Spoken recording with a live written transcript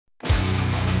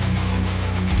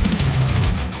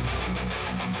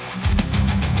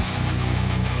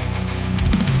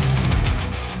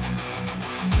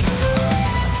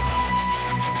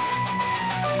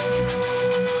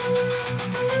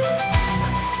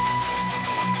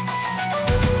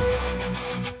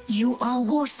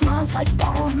wore smiles like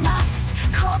borrowed masks,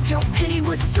 carved your pity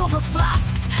with silver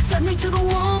flasks, fed me to the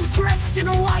wolves dressed in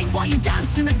white while you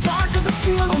danced in the dark of the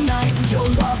funeral night. Your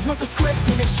love was a script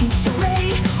in a cheap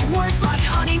charade, words like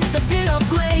honey with a bitter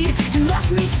blade. You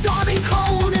left me starving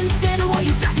cold and thin while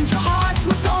you fattened your hearts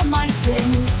with all my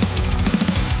sins.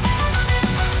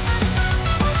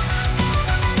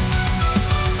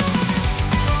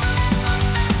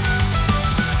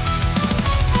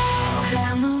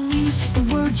 Just a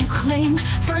word you claim.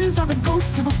 Friends are the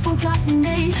ghosts of a forgotten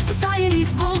name.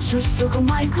 Society's vultures circle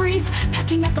my grief,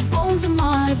 pecking at the bones of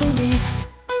my belief.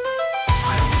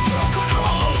 I have been drunk on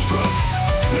hollow truths.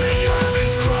 May your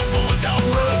heavens crumble without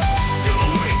roof. Feel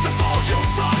the weight of all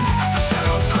you've done as the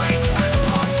shadows creep and the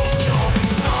possible joy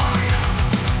inside.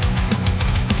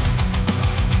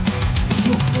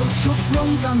 You built your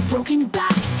thrones on broken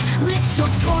backs, lit your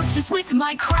torches with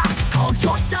my cracks, called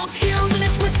yourselves heroes in a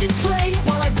twisted play,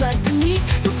 while I bled beneath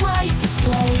your bright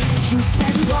display. You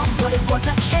said love, but it was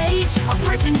a cage, a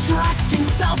prison dressed in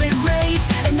velvet rage.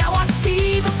 And now I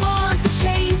see the bars, the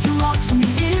chains you locked me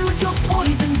in with your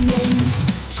poisoned names.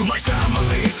 To my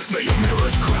family, may your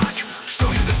mirrors crack, show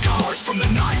you the scars from the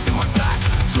knives in my back.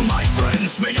 To my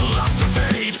friends, may your laughter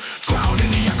fade, drown in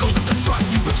the echoes of the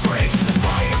trust you betrayed. To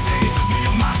society, may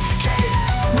your masticate,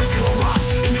 reveal rot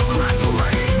in your grand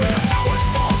parade. May your powers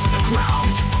fall to the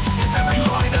ground, with every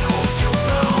lie that holds you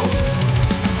bound.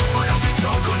 I have been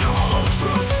drunk on your hollow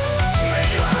truths. May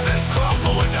your heavens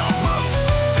crumble without roof.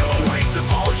 Feel the weight of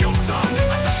all you've done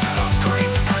as the shadows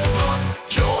creep and blot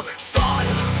your sun.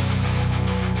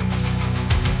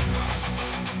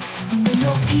 May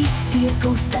your peace be a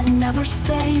ghost that never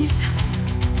stays.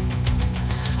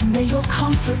 May your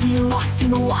comfort be lost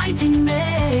in the winding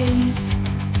maze.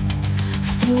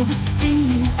 Feel the sting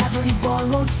in every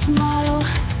borrowed smile,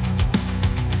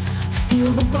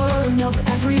 feel the burn of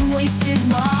every wasted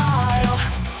mile.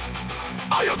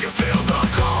 I hope you feel the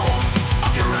cold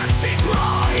of your empty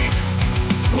pride,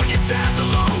 when you stand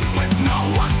alone with no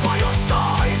one by your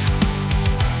side.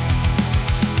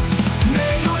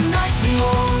 May your nights be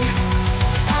long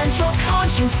and your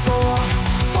conscience sore,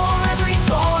 for every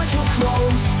door you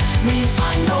close, may you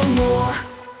find no more.